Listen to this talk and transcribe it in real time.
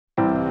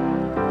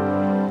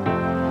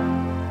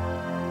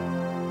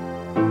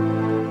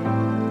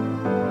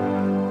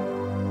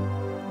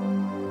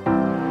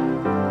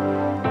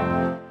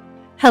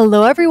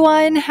Hello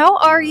everyone, how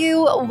are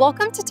you?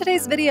 Welcome to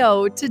today's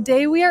video.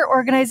 Today we are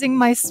organizing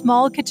my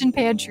small kitchen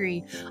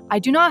pantry. I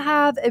do not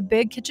have a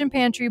big kitchen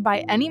pantry by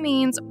any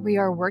means. We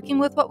are working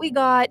with what we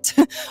got.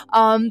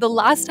 The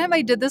last time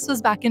I did this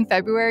was back in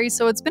February,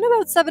 so it's been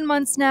about 7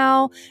 months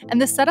now,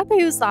 and the setup I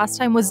used last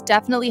time was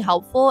definitely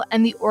helpful,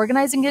 and the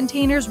organizing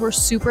containers were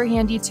super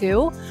handy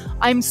too.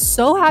 I'm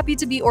so happy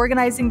to be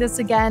organizing this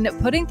again,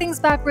 putting things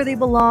back where they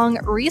belong,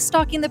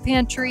 restocking the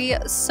pantry.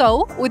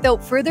 So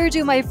without further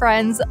ado, my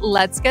friends,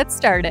 let's get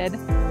started.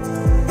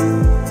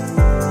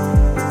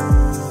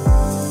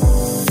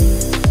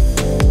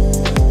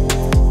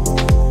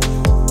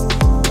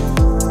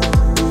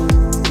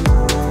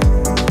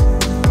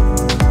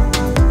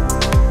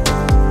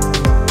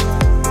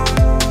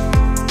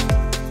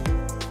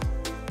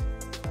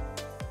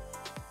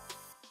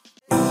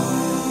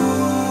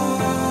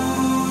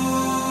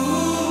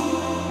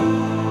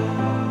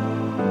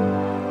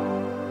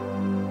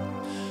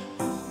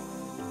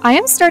 I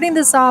am starting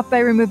this off by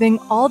removing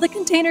all the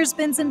containers,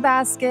 bins, and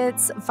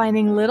baskets,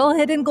 finding little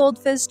hidden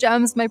goldfish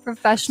gems my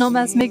professional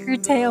mess maker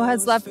Teo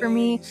has left for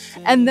me,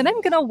 and then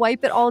I'm gonna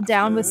wipe it all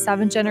down with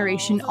 7th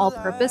generation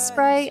all-purpose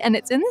spray, and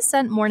it's in the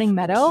scent Morning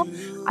Meadow.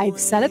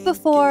 I've said it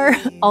before,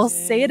 I'll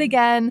say it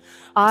again,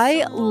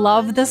 I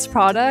love this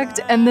product,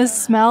 and this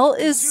smell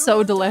is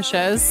so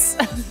delicious.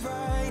 But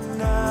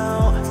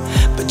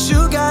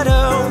you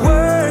gotta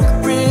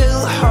work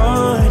real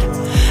hard.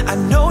 I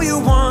know you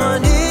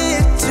want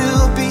it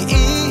to be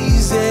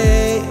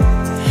easy,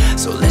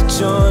 so let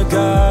your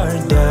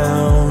guard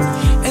down.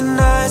 And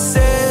I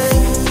said,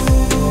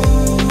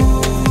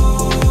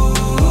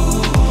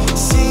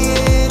 see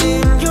it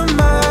in your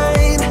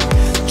mind,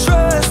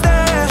 trust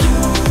that you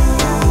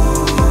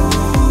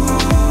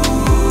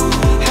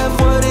have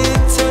what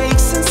it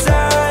takes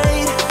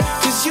inside,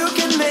 'cause you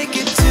can make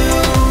it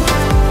too.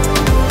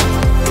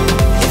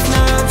 If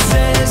not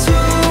says who,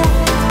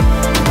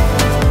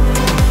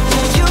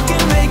 yeah, you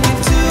can make it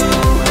too.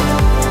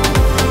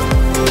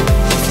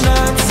 If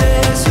not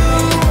says who,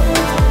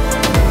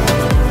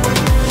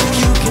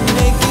 you can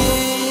make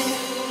it.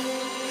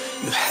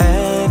 You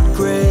had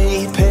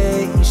great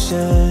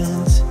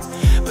patience,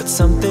 but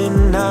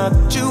something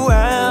knocked you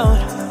out.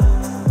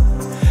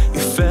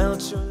 You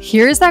felt your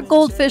Here's that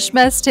goldfish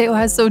mess Teo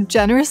has so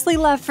generously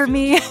left for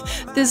me.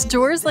 This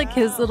drawer is like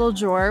his little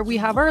drawer. We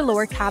have our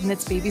lower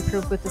cabinets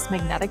baby-proof with this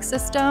magnetic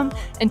system,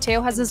 and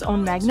Teo has his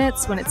own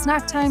magnets. When it's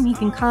snack time, he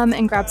can come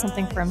and grab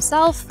something for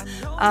himself.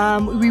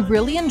 We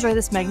really enjoy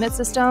this magnet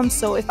system,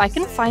 so if I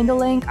can find a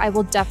link, I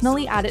will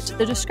definitely add it to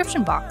the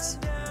description box.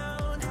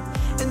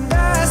 and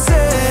I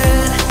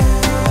said,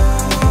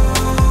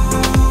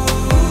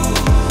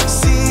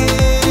 see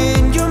it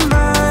in your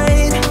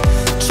mind,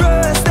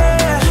 trust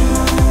that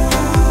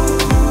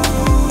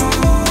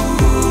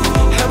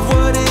have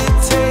what it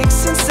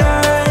takes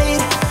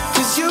inside,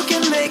 'cause you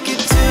can make it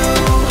too.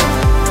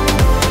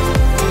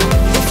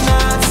 If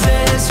not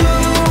says who,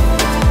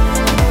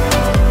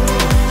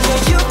 yeah,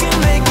 you can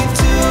make it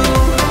too.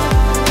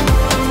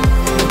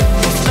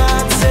 If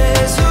not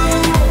says who,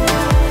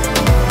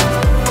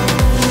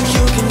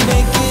 you can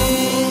make it.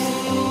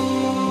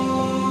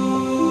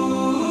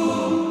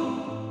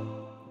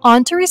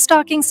 On to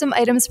restocking some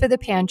items for the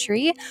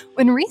pantry.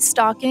 When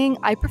restocking,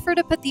 I prefer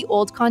to put the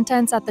old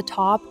contents at the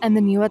top and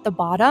the new at the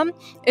bottom.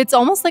 It's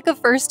almost like a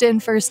first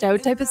in, first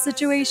out type of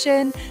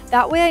situation.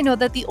 That way I know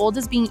that the old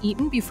is being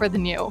eaten before the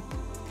new.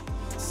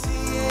 See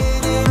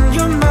it in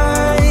your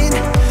mind,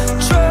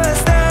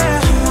 trust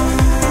that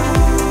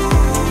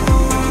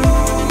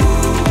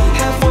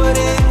have what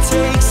it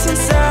takes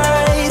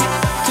inside,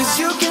 'cause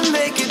you can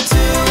make it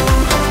too.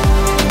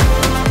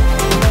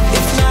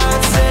 If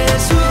not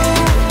says who,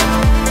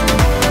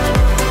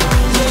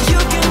 yeah, you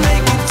can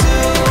make it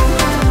too.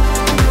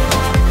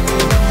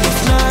 If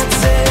not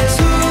says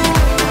who,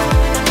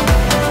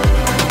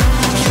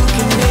 you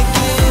can make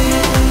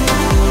it.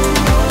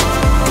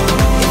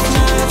 If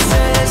not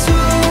says who,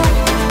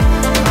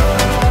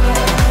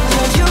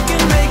 yeah, you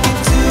can make it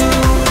too.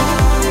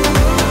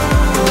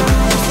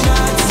 If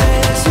not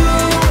says who,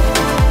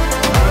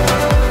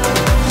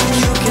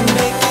 you can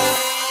make it.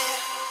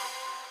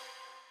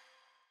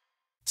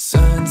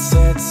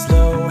 Sunset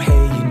slow,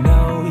 hey, you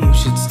know you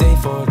should stay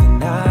for the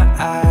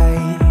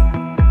night.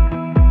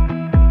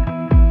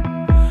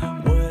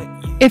 What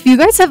you If you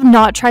guys have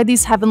not tried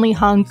these Heavenly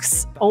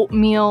Hunks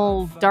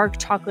oatmeal dark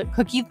chocolate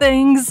cookie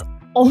things,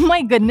 oh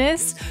my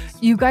goodness,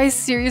 you guys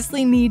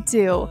seriously need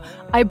to.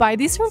 I buy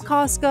these from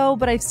Costco,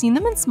 but I've seen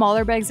them in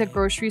smaller bags at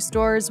grocery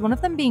stores, one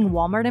of them being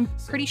Walmart, I'm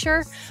pretty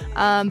sure.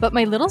 But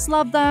my littles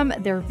love them.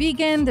 They're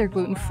vegan, they're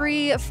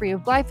gluten-free, free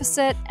of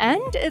glyphosate,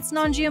 and it's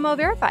non-GMO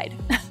verified.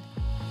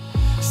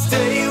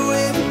 stay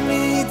with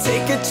me,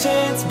 take a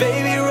chance,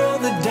 baby, roll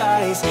the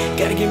dice.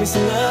 Gotta give me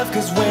some love,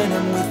 'cause when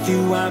I'm with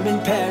you, I'm in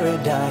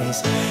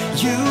paradise.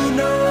 You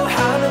know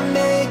how to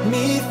make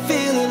me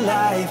feel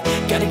alive.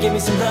 Gotta give me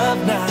some love,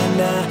 nah,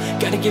 nah.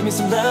 Gotta give me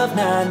some love,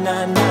 nah,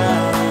 nah,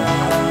 nah.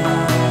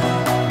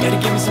 Gotta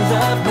give me some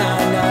love, nah,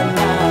 nah,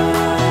 nah.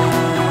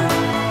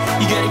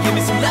 You gotta give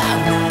me some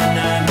love, nah,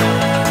 nah,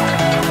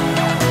 nah.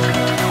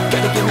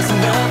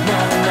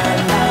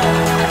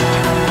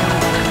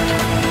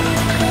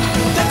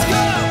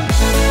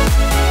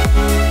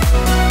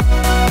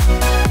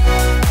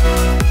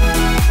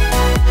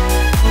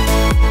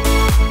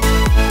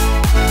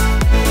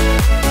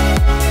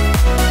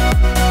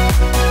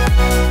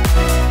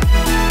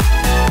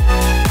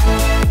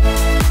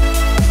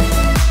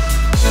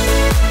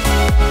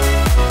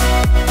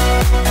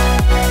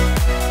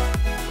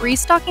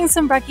 restocking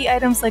some brekkie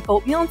items like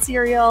oatmeal and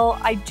cereal.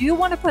 I do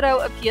want to put out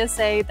a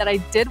PSA that I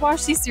did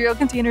wash these cereal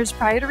containers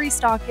prior to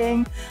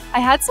restocking. I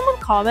had someone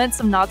comment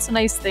some not so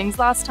nice things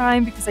last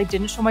time because I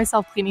didn't show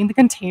myself cleaning the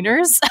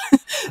containers.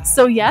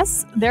 So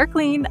yes, they're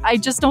clean. I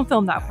just don't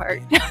film that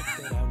part. We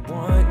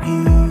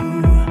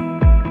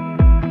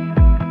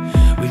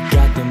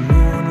got the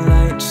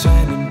moonlight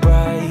shining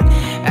bright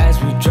as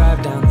we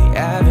drive down the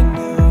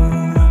avenue.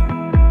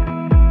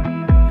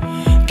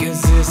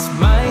 'Cause this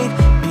might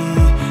be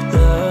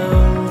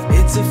love.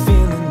 It's a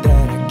feeling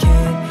that I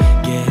can't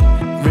get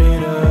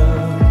rid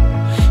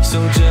of. So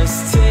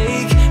just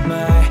take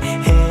my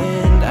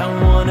hand. I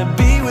wanna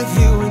be with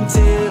you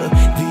until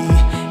the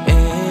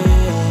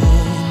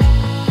end.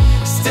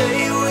 Stay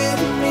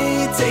with me,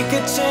 take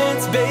a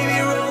chance, baby,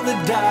 roll the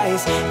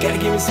dice. Gotta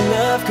give me some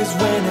love, 'cause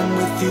when I'm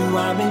with you,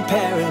 I'm in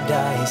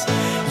paradise.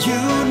 You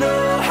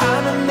know how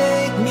to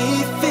make me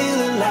feel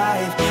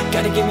alive.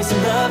 Gotta give me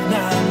some love,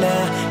 nah,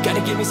 nah.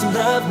 Gotta give me some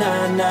love,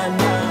 nah, nah,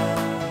 nah.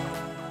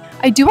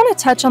 I do want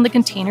to touch on the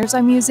containers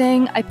I'm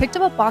using. I picked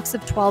up a box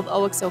of 12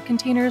 OXO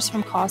containers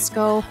from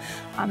Costco.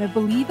 I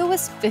believe it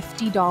was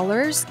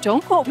 $50.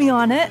 Don't quote me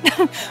on it,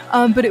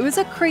 but it was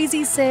a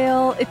crazy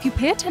sale. If you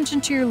pay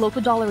attention to your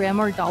local Dollarama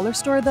or dollar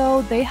store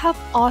though, they have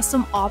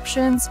awesome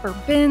options for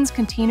bins,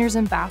 containers,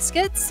 and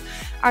baskets.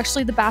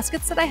 Actually, the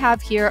baskets that I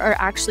have here are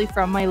actually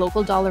from my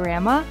local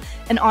Dollarama.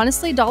 And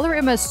honestly,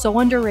 Dollarama is so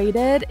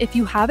underrated. If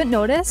you haven't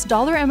noticed,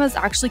 Dollarama is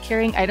actually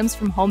carrying items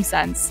from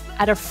HomeSense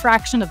at a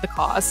fraction of the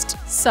cost.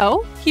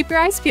 So keep your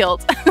eyes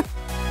peeled.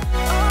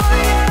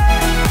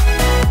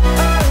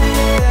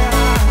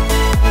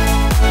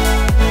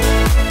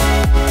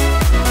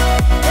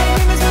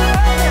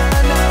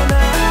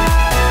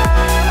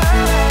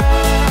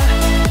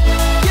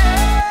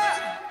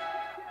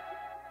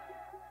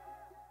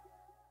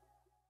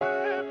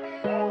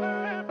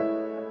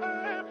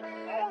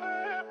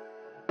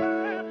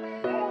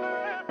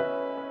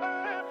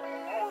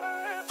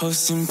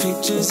 Posting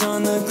pictures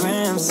on the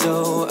gram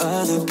so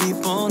other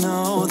people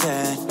know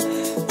that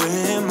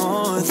we're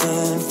more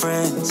than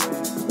friends.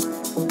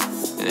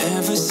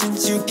 Ever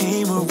since you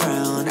came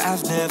around,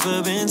 I've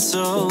never been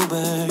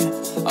sober,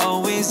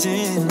 always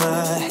in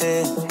my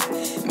head.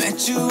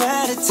 Met you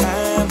at a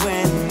time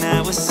when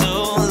I was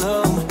so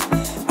low,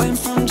 went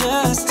from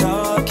just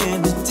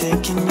talking to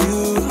taking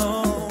you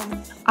home.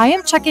 I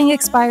am checking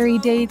expiry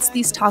dates.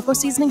 These taco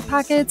seasoning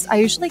packets, I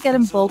usually get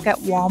in bulk at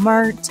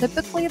Walmart.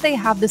 Typically, they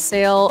have the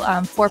sale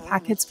 4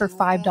 packets for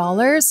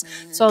 $5,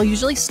 so I'll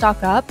usually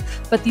stock up,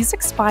 but these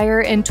expire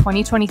in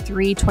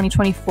 2023,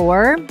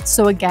 2024.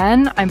 So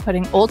again, I'm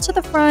putting old to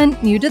the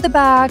front, new to the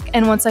back,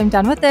 and once I'm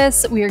done with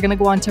this, we are going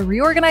to go on to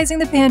reorganizing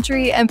the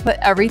pantry and put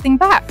everything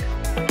back.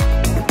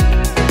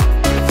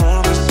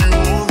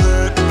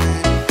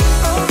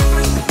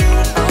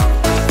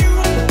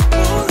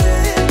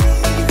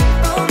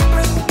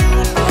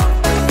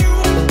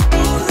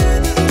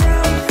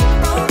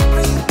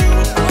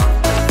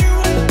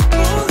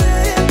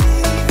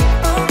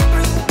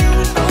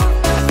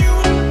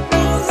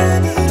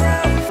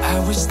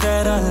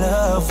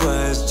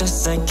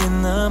 Like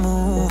in the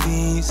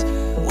movies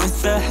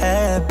with a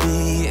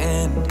happy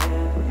end,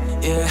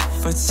 yeah.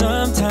 But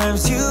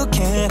sometimes you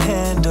can't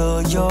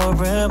handle your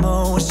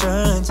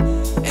emotions,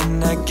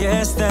 and I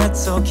guess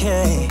that's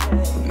okay.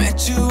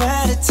 Met you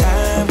at a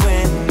time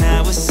when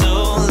I was so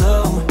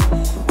low,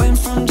 went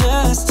from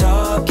just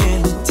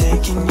talking to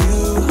taking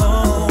you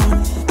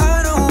home.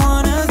 I don't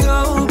wanna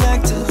go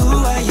back to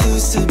who I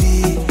used to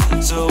be,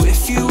 so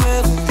if you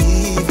ever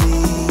leave me,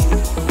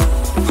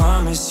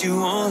 promise you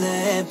won't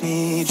let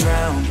me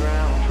drown.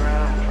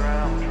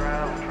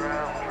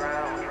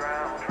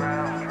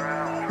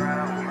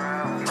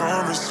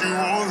 Promise you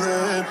won't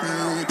let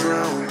me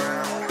drown.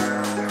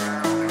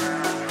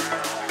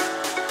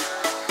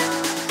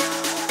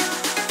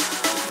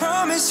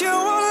 Promise you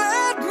won't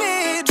let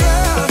me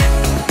drown.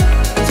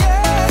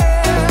 Yeah.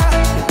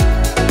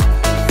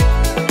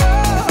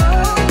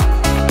 Oh,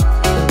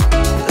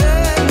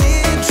 let me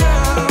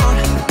drown.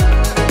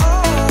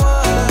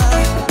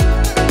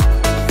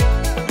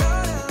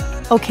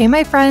 Okay,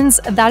 my friends,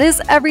 that is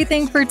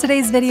everything for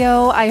today's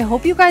video. I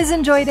hope you guys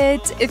enjoyed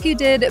it. If you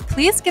did,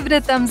 please give it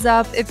a thumbs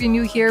up. If you're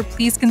new here,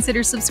 please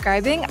consider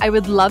subscribing. I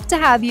would love to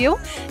have you.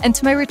 And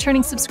to my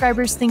returning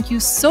subscribers, thank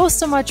you so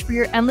much for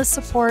your endless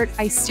support.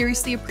 I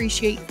seriously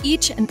appreciate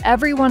each and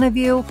every one of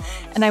you.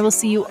 And I will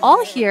see you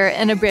all here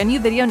in a brand new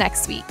video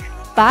next week.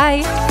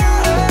 Bye!